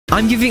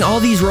I'm giving all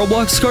these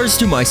Roblox cards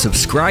to my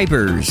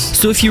subscribers.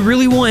 So if you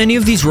really want any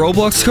of these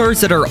Roblox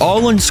cards that are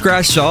all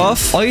unscratched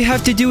off, all you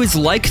have to do is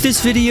like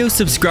this video,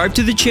 subscribe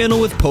to the channel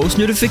with post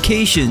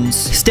notifications,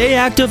 stay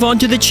active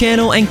onto the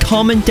channel, and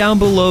comment down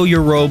below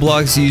your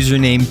Roblox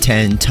username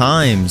 10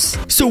 times.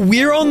 So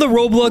we're on the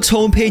Roblox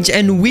homepage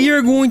and we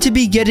are going to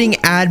be getting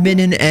admin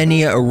in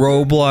any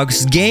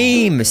Roblox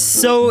game.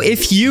 So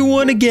if you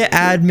want to get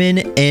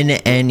admin in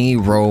any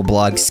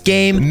Roblox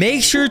game,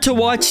 make sure to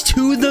watch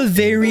to the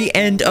very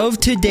end of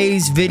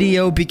today's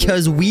video,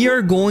 because we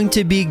are going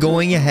to be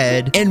going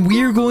ahead and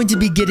we are going to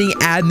be getting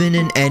admin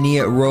in any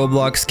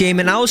Roblox game,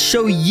 and I'll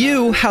show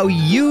you how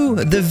you,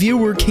 the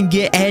viewer, can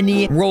get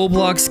any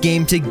Roblox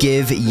game to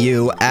give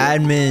you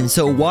admin.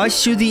 So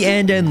watch to the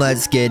end and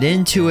let's get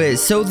into it.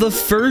 So the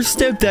first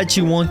step that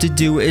you want to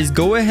do is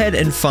go ahead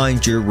and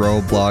find your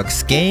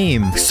Roblox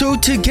game. So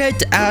to get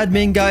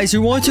admin, guys,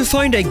 you want to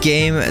find a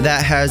game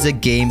that has a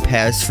game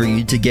pass for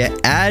you to get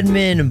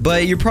admin.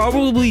 But you're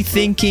probably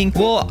thinking,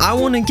 well, I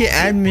want to get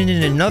admin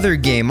in another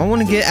game. I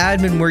want to get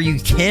admin where you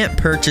can't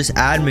purchase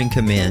admin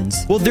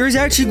commands. Well, there's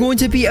actually going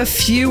to be a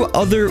few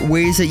other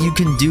ways that you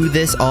can do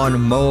this on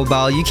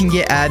mobile. You can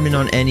get admin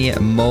on any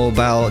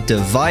mobile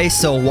device.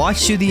 So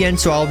watch to the end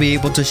so I'll be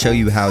able to show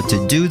you how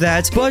to do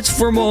that. But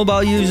for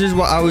mobile users,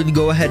 what I would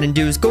go ahead and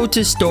do is go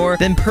to store,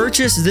 then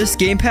purchase this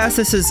game pass.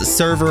 This is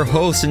server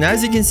host, and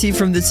as you can see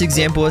from this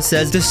example, it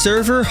says the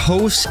server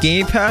host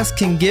game pass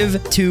can give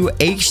to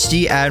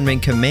HD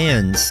admin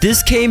commands.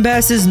 This game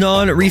pass is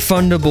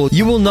non-refundable.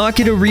 You will not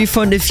get a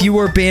refund if you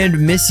are banned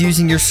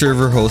misusing your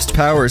server host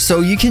power.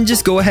 So you can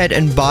just go ahead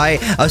and buy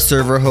a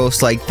server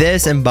host like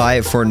this and buy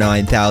it for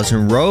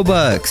 9,000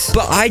 Robux.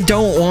 But I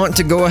don't want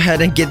to go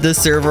ahead and get the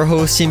server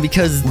hosting,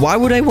 because why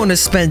would I want to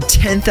spend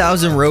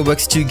 10,000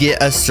 Robux to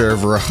get a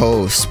server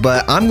host?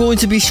 But I'm going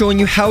to be showing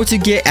you how to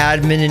get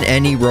admin in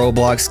any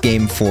Roblox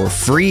game for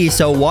free.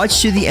 So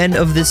watch to the end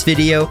of this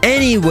video.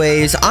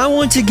 Anyways, I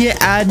want to get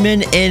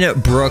admin in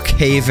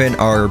Brookhaven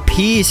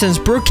RP, since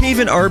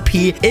Brookhaven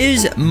RP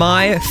is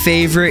my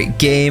favorite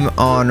game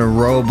on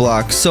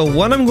Roblox. So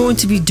what I'm going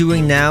to be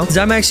doing now is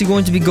I'm actually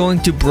going to be going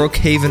to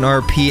Brookhaven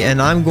RP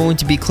and I'm going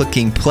to be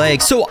clicking play.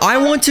 So I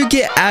want to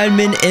get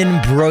admin in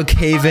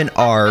Brookhaven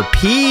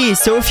RP.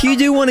 So if you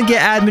do want to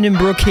get admin in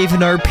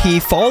Brookhaven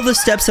RP, follow the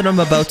steps that I'm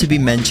about to be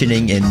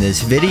mentioning in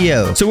this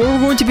video. So what we're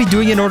going to be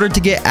doing in order to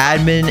get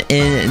admin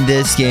in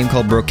this game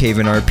called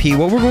Brookhaven RP,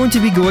 what we're going to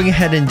be going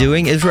ahead and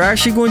doing is we're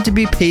actually going to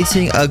be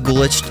pasting a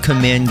glitched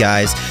command,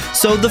 guys.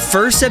 So the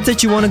first step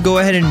that you want to go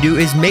ahead and do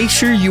is make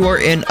sure you are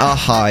in a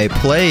high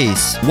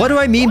place. What do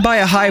I mean by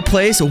a high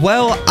place?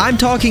 Well, I'm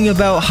talking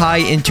about high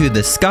into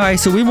the sky.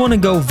 So we want to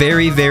go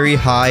very, very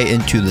high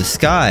into the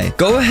sky.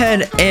 Go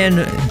ahead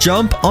and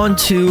jump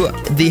onto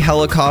the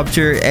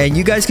helicopter, and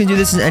you guys can do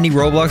this in any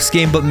Roblox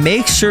game, but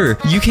make sure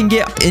you can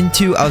get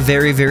into a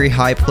very, very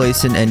high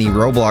place in any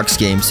Roblox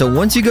game. So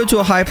once you go to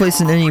a high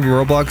place in any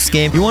Roblox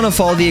game, you want to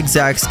follow the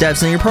exact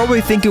steps. And you're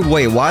probably thinking,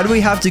 wait, why do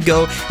we have to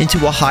go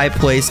into a high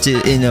place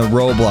in a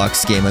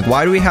Roblox game? Like,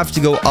 why do we have to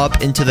go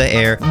up into the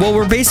air? Well,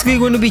 we're basically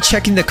going to be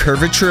checking the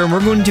curvature, and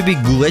we're going to be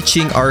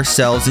glitching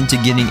ourselves into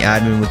getting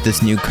admin with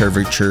this new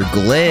curvature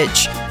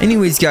glitch.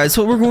 Anyways, guys,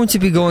 what we're going to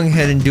be going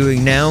ahead and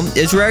doing now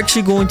is we're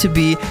actually going to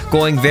be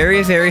going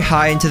very, very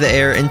high into the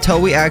air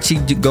until we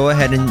actually go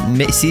ahead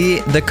and see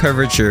the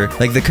curvature.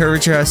 Like, the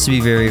curvature has to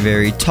be very,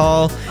 very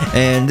tall,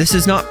 and this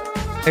is not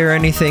or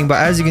anything, but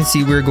as you can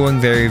see, we're going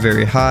very,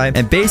 very high.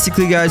 And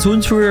basically, guys,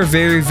 once we're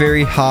very,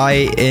 very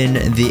high in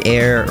the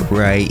air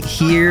right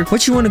here,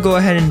 what you want to go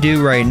ahead and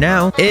do right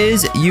now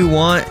is you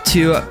want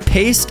to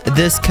paste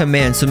this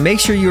command. So make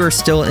sure you are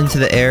still into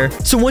the air.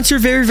 So once you're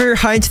very, very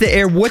high into the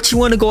air, what you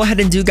want to go ahead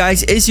and do,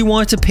 guys, is you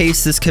want to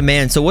paste this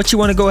command. So what you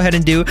want to go ahead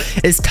and do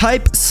is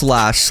type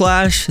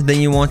 //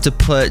 then you want to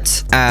put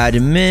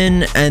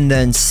admin and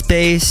then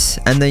space,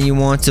 and then you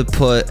want to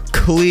put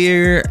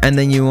clear, and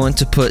then you want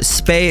to put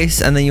space,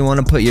 and then you want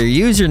to put your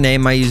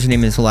username. My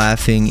username is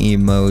laughing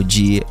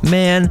emoji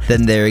man.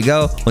 Then there you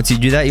go. Once you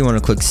do that, you want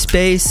to click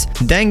space.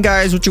 Then,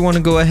 guys, what you want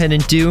to go ahead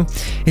and do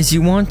is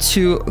you want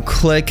to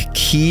click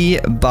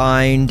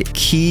keybind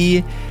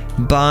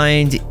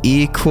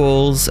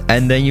equals,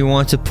 and then you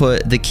want to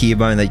put the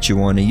keybind that you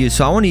want to use.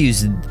 So I want to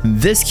use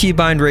this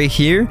keybind right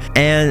here,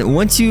 and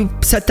once you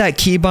set that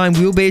keybind,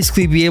 we'll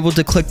basically be able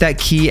to click that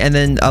key, and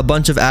then a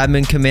bunch of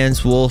admin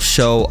commands will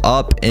show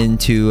up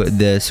into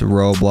this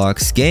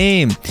Roblox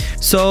game.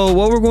 So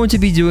what we're going to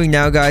be doing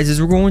now, guys, is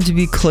we're going to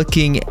be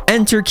clicking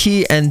enter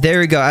key, and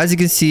there we go. As you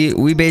can see,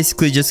 we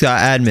basically just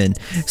got admin.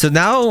 So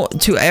now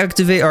to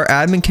activate our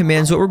admin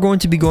commands, what we're going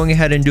to be going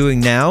ahead and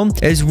doing now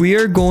is we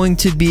are going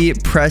to be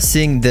pressing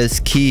this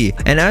key.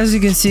 And as you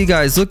can see,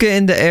 guys, look at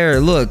in the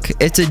air. Look,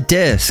 it's a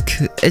disc.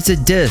 It's a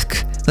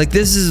disc. Like,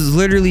 this is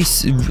literally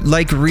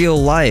like real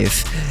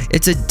life.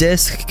 It's a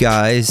disc,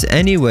 guys.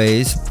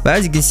 Anyways, but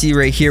as you can see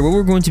right here, what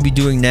we're going to be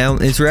doing now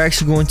is we're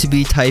actually going to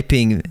be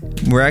clicking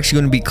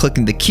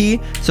the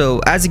key. So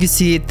as you can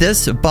see,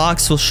 this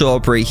box will show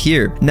up right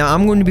here. Now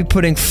I'm going to be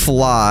putting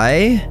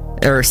fly,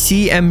 or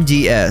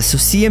CMDS. So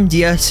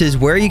CMDS is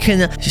where you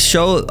can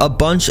show a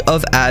bunch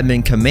of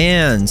admin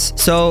commands.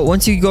 So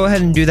once you go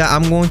ahead and do that,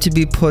 I'm going to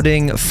be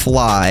putting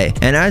fly.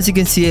 And as you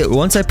can see,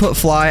 once I put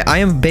fly, I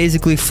am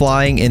basically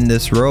flying in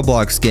this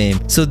Roblox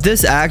game. So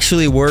this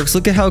actually works.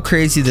 Look at how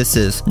crazy this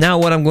is. Now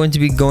what I'm going to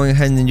be going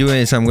ahead and doing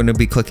is I'm going to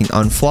be clicking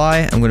on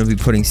fly. I'm going to be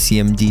putting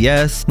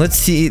CMDS. Let's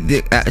see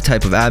the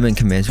type of admin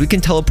commands. We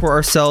can teleport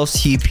ourselves,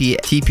 TP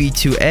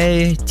to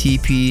A,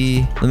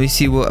 TP. Let me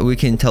see what we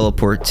can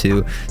teleport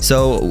to.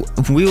 So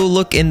we will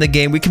look in the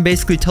game. We can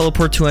basically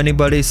teleport to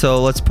anybody.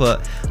 So let's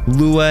put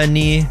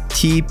Luani,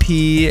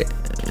 TP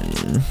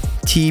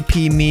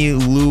me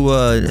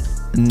Lua,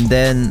 and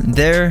then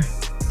there.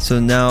 So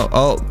now,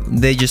 oh,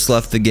 they just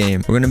left the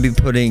game. We're going to be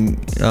putting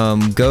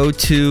go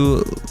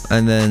to,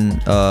 and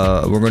then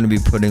we're going to be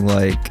putting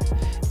like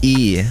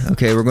E.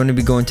 Okay, we're going to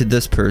be going to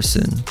this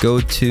person.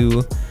 Go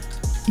to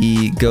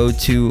E, go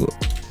to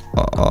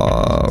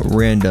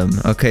random.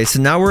 Okay,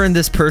 so now we're in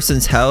this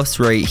person's house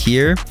right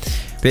here.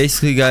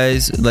 Basically,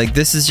 guys, like,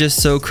 this is just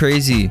so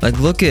crazy. Like,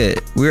 look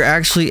at, we're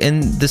actually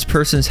in this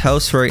person's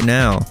house right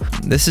now.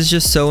 This is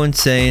just so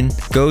insane.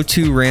 Go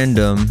to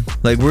random.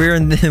 Like, we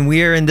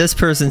are in this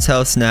person's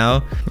house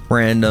now.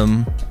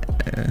 Random.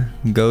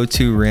 Go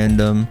to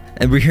random.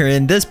 And we're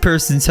in this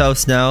person's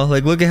house now.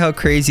 Like, look at how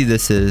crazy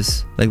this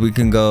is. Like, we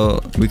can go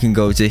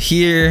to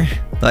here.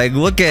 Like,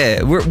 look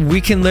at it.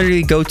 We can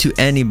literally go to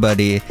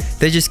anybody.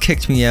 They just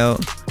kicked me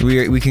out.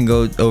 We can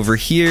go over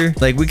here.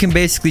 Like, we can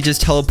basically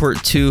just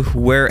teleport to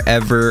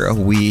wherever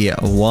we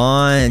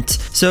want.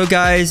 So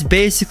guys,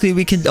 basically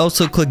we can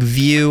also click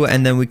view,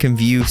 and then we can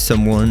view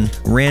someone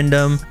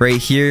random right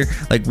here.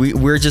 Like,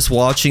 we're just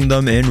watching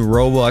them in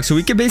Roblox. So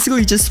we can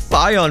basically just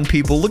spy on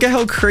people. Look at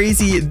how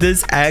crazy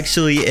this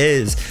actually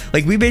is.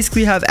 Like, we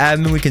basically have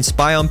admin. We can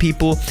spy on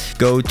people.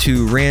 Go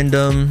to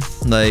random.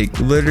 Like,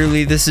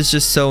 literally, this is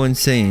just so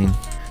insane.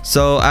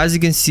 So as you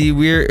can see,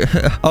 we're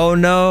oh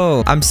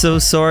no, I'm so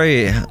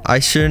sorry, I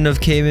shouldn't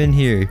have came in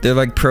here. They're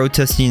like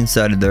protesting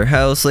inside of their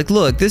house. Like,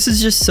 look, this is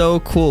just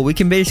so cool. We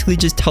can basically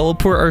just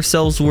teleport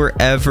ourselves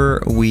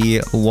wherever we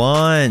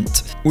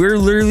want. We're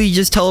literally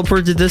just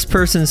teleported to this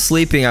person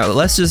sleeping out.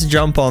 Let's just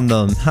jump on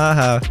them.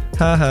 Haha.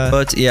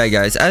 But yeah,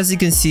 guys, as you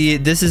can see,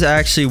 this is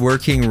actually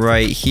working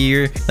right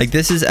here. Like,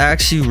 this is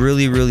actually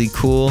really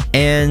cool.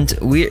 And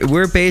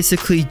we're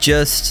basically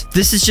just,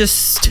 this is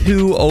just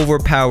too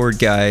overpowered,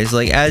 guys.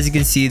 Like, as you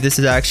can see, this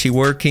is actually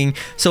working.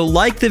 So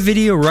like the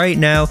video right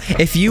now.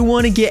 If you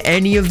want to get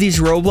any of these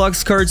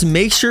Roblox cards,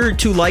 make sure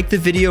to like the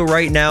video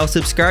right now.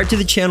 Subscribe to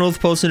the channel with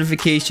post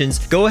notifications.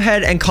 Go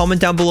ahead and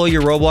comment down below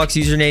your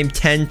Roblox username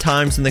 10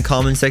 times in the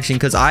comment section,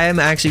 because I am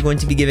actually going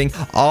to be giving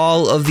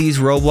all of these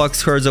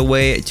Roblox cards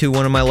away to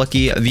one of my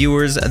lucky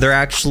viewers. They're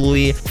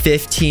actually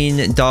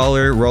 $15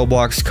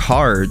 Roblox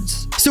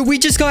cards. So we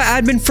just got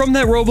admin from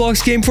that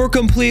Roblox game for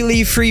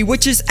completely free,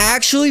 which is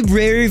actually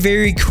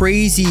very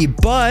crazy.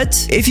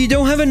 But if you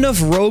don't have enough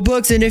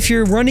Robux, and if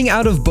you're running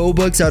out of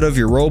Bobucks out of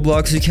your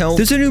Roblox account,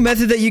 there's a new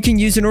method that you can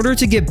use in order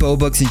to get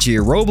Bobucks into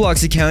your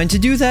Roblox account. And to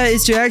do that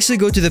is to actually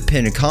go to the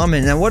pinned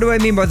comment. Now, what do I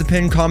mean by the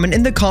pinned comment?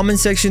 In the comment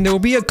section, there will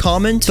be a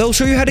comment that'll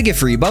show you how to get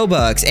free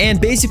Bobucks. And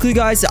basically,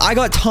 guys, I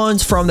got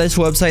tons from this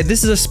website.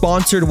 This is a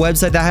sponsored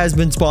website that has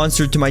been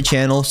sponsored to my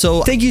channel.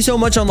 So thank you so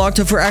much,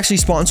 Unlocked, for actually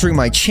sponsoring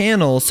my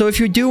channel. So if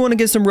you do want to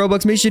get some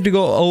Robux, make sure to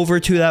go over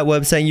to that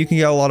website and you can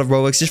get a lot of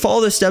Robux. Just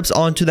follow the steps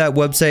onto that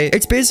website.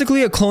 It's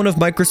basically a clone of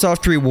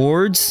Microsoft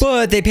Rewards,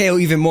 but they pay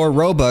even more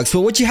Robux.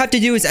 But what you have to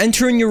do is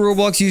enter in your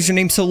Roblox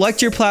username,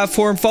 select your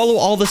platform, follow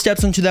all the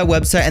steps onto that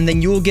website, and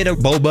then you will get a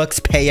Robux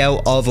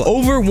payout of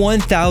over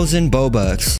 1,000 Robux.